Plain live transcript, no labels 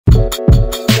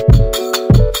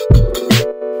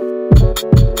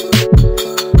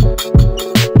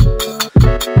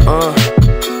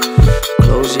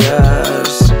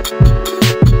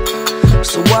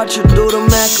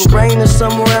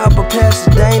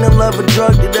a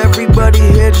drug that everybody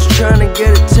here just trying to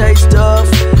get a taste of.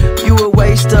 You a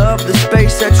waste of the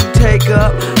space that you take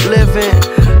up living.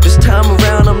 This time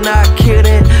around I'm not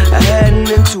kidding. I had an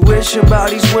intuition about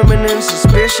these women and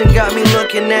suspicion got me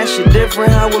looking at shit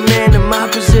different. How a man in my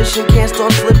position can't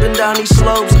start slipping down these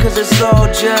slopes, cause it's all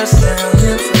just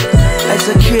as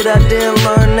a kid I didn't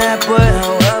learn that, but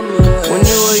when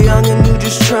you were young and you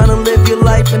just trying to live your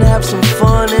life and have some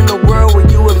fun in a world where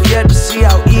you have yet to see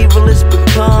how evil it's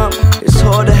become. It's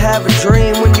hard to have a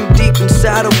dream when you deep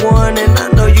inside of one, and I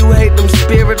know you hate them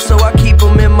spirits, so I keep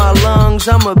them in my lungs.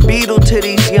 I'm a beetle to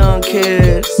these young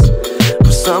kids,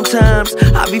 but sometimes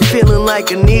I be feeling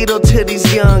like a needle to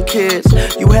these young kids.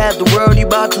 You had the world, you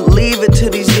about to leave it to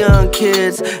these young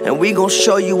kids, and we gon'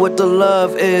 show you what the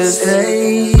love is.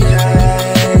 Stay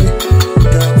high,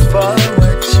 don't fall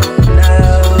what you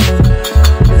know.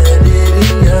 Let it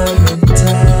in your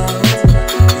mentality,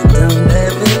 and don't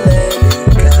ever let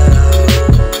it go.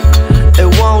 It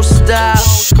won't stop.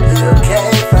 You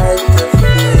can't fight the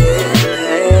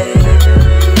feeling.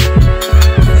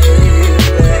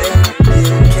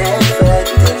 You can't fight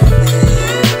the feeling.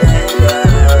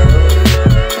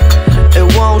 It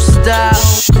won't stop.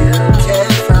 You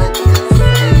can't fight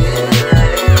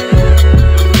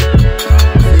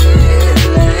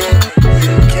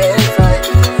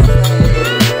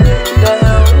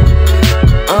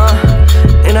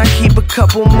the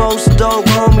couple most dope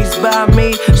homies by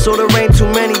me, so there ain't too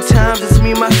many times it's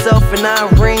me, myself, and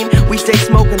Irene. We stay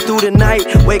smoking through the night,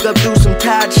 wake up, do some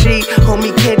Tai Chi.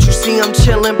 Homie, can't you see I'm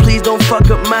chillin'? Please don't fuck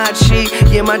up my chi.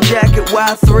 Yeah, my jacket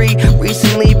Y3,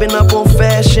 recently been up on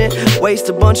fashion. Waste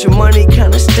a bunch of money,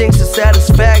 kinda stinks of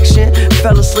satisfaction.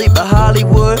 Fell asleep at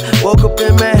Hollywood, woke up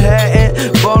in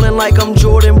Manhattan. Ballin' like I'm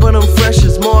Jordan, but I'm fresh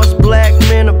as Mars Black.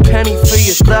 Man, a penny for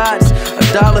your thoughts,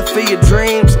 $1 for your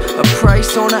dreams, a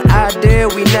price on an idea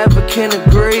we never can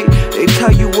agree. They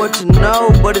tell you what to know,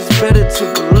 but it's better to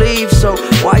believe. So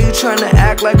why you tryna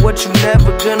act like what you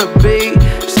never gonna be?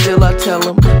 Still I tell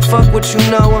them, fuck what you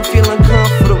know, I'm feeling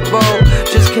comfortable.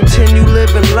 Just continue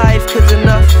living life, cause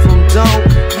enough of them don't.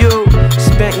 You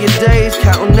spent your days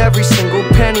counting every single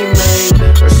penny made.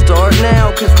 Or start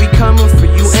now, cause we coming for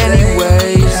you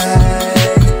anyways.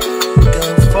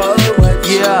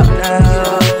 Yeah,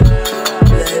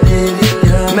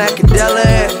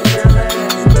 Macadelic.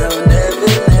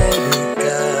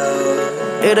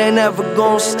 It ain't never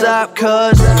gonna stop,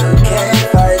 cause you can't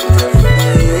fight the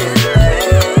feeling.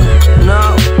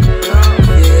 No.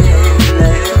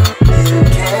 You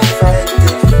can't fight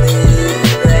the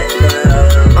feeling.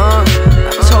 I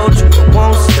told you it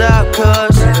won't stop,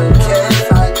 cause you can't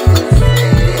fight the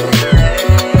feeling.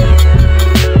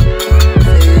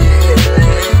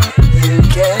 You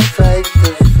can't fight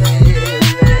the feeling.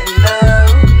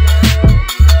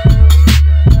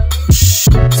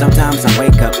 Sometimes I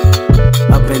wake up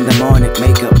in the morning,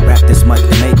 makeup, wrap this much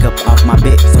the makeup off my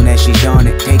bitch, soon as she yawn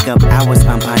it. Take up hours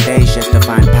on Pondays just to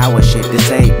find power shit to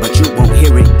say, but you won't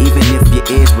hear it, even if your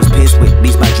ears was pissed with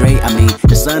Beats by Dre. I mean,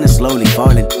 the sun is slowly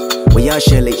falling. Well, y'all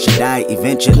surely should die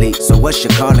eventually, so what's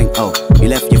your calling? Oh, you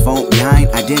left your phone behind,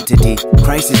 identity.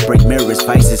 Crisis break mirrors,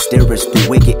 vices steer us through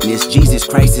wickedness. Jesus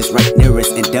Christ is right near us,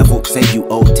 and devil say you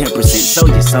owe 10%. Sow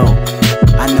your soul,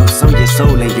 I know, sow your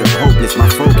soul and you're hopeless. My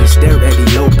focus, stare at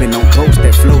eloping on boats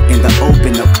that float in the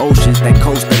open of oceans that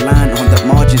coast the line on the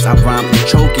margins. I rhyme with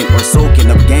choking or soaking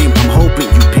up game. I'm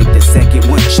hoping you pick the second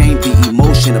one. Shame the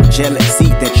emotion of jealousy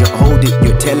that you're holding.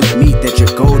 You're telling me that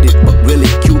you're golden, but really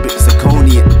cubic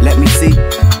zirconian. Let me see.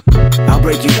 I'll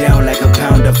break you down like a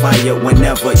pound of fire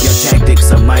whenever your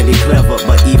tactics are mighty clever.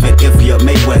 But even if you're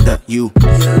Mayweather, you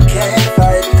can't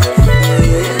fight the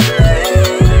feeling.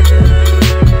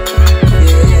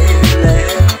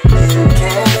 You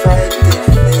can't fight the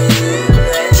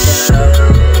feeling.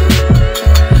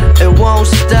 it won't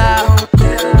stop.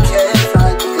 You can't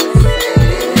fight the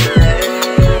feeling.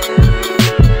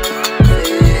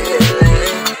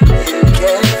 You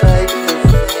can't fight the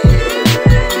feeling.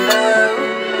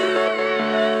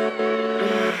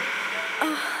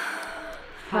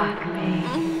 Fuck me.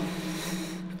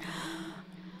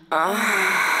 I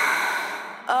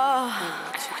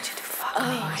want you to fuck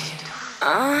me.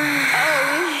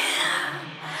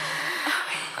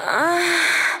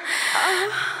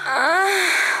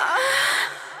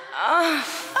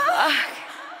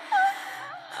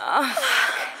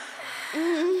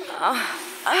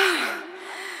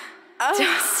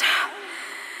 Don't stop.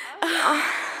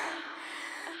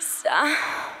 Stop.